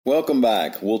Welcome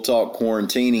back. We'll talk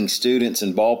quarantining students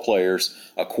and ball players,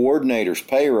 a coordinator's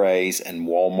pay raise, and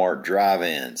Walmart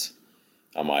drive-ins.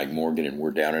 I'm Mike Morgan, and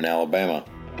we're down in Alabama.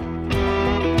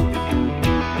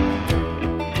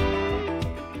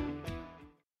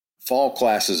 Fall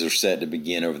classes are set to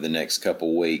begin over the next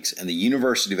couple weeks, and the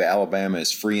University of Alabama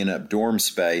is freeing up dorm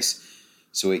space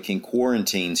so it can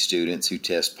quarantine students who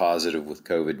test positive with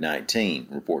COVID-19,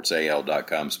 reports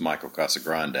AL.com's Michael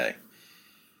Casagrande.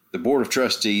 The Board of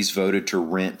Trustees voted to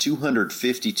rent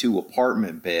 252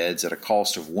 apartment beds at a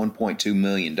cost of $1.2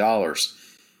 million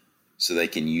so they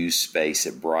can use space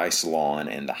at Bryce Lawn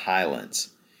and the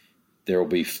Highlands. There will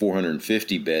be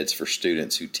 450 beds for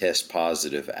students who test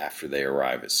positive after they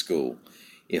arrive at school.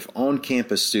 If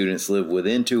on-campus students live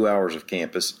within 2 hours of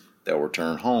campus, they'll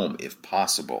return home if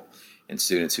possible. And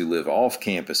students who live off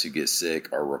campus who get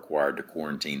sick are required to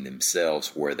quarantine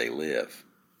themselves where they live.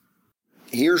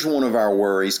 Here's one of our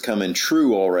worries coming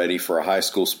true already for a high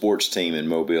school sports team in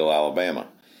Mobile, Alabama.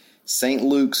 St.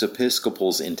 Luke's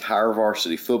Episcopal's entire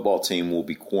varsity football team will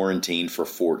be quarantined for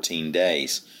 14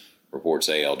 days, reports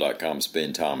AL.com's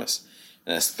Ben Thomas.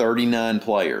 And that's 39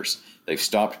 players. They've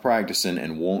stopped practicing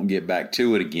and won't get back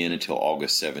to it again until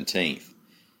August 17th.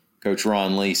 Coach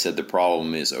Ron Lee said the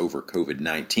problem is over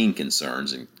COVID-19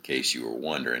 concerns, in case you were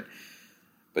wondering,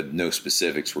 but no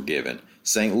specifics were given.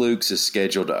 St. Luke's is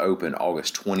scheduled to open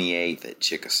August 28th at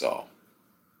Chickasaw.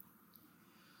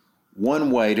 One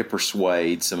way to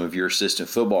persuade some of your assistant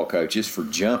football coaches for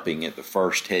jumping at the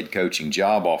first head coaching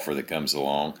job offer that comes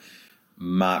along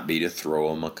might be to throw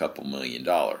them a couple $1 million.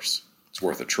 It's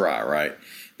worth a try, right?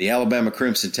 The Alabama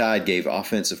Crimson Tide gave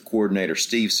offensive coordinator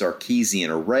Steve Sarkisian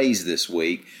a raise this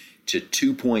week to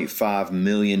 $2.5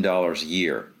 million a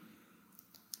year.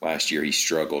 Last year he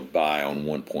struggled by on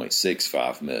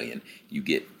 $1.65 million. You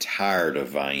get tired of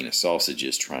Vienna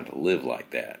sausages trying to live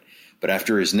like that. But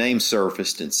after his name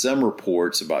surfaced in some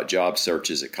reports about job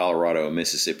searches at Colorado and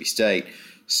Mississippi State,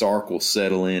 Sark will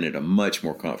settle in at a much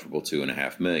more comfortable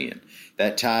 $2.5 million.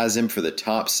 That ties him for the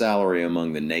top salary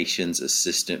among the nation's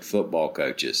assistant football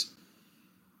coaches,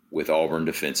 with Auburn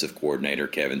defensive coordinator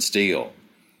Kevin Steele.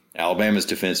 Alabama's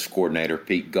defensive coordinator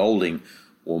Pete Golding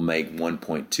will make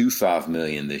 $1.25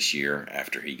 million this year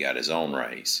after he got his own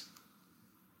raise.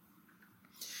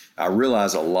 I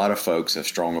realize a lot of folks have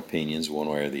strong opinions one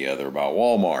way or the other about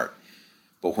Walmart.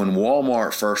 But when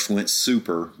Walmart first went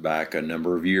super back a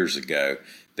number of years ago,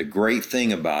 the great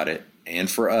thing about it, and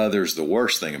for others the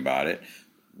worst thing about it,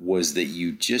 was that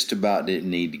you just about didn't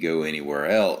need to go anywhere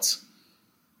else.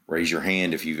 Raise your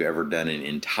hand if you've ever done an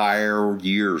entire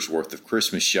year's worth of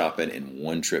Christmas shopping in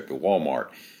one trip to Walmart.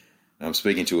 I'm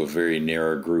speaking to a very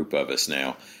narrow group of us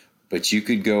now. But you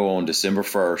could go on December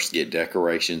 1st, get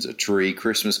decorations, a tree,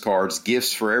 Christmas cards,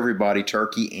 gifts for everybody,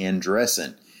 turkey, and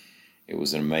dressing. It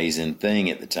was an amazing thing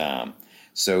at the time.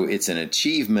 So it's an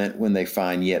achievement when they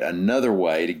find yet another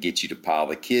way to get you to pile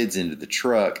the kids into the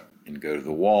truck and go to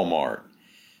the Walmart.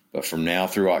 But from now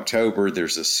through October,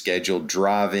 there's a scheduled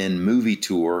drive-in movie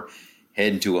tour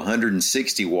heading to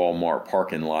 160 Walmart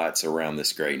parking lots around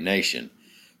this great nation.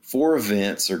 4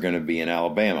 events are going to be in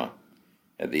Alabama,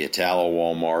 at the Attala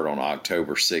Walmart on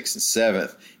October 6th and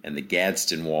 7th, and the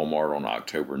Gadsden Walmart on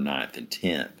October 9th and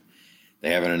 10th. They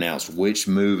haven't announced which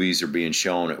movies are being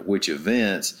shown at which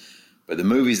events, but the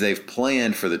movies they've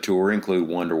planned for the tour include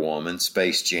Wonder Woman,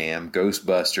 Space Jam,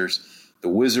 Ghostbusters, The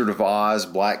Wizard of Oz,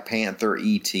 Black Panther,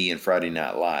 E.T., and Friday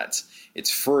Night Lights.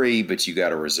 It's free, but you got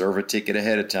to reserve a ticket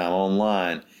ahead of time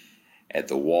online at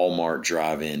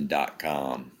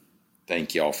thewalmartdrivein.com.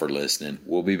 Thank y'all for listening.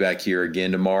 We'll be back here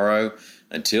again tomorrow.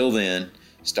 Until then,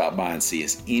 stop by and see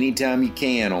us anytime you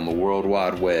can on the World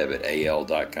Wide Web at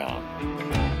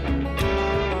al.com.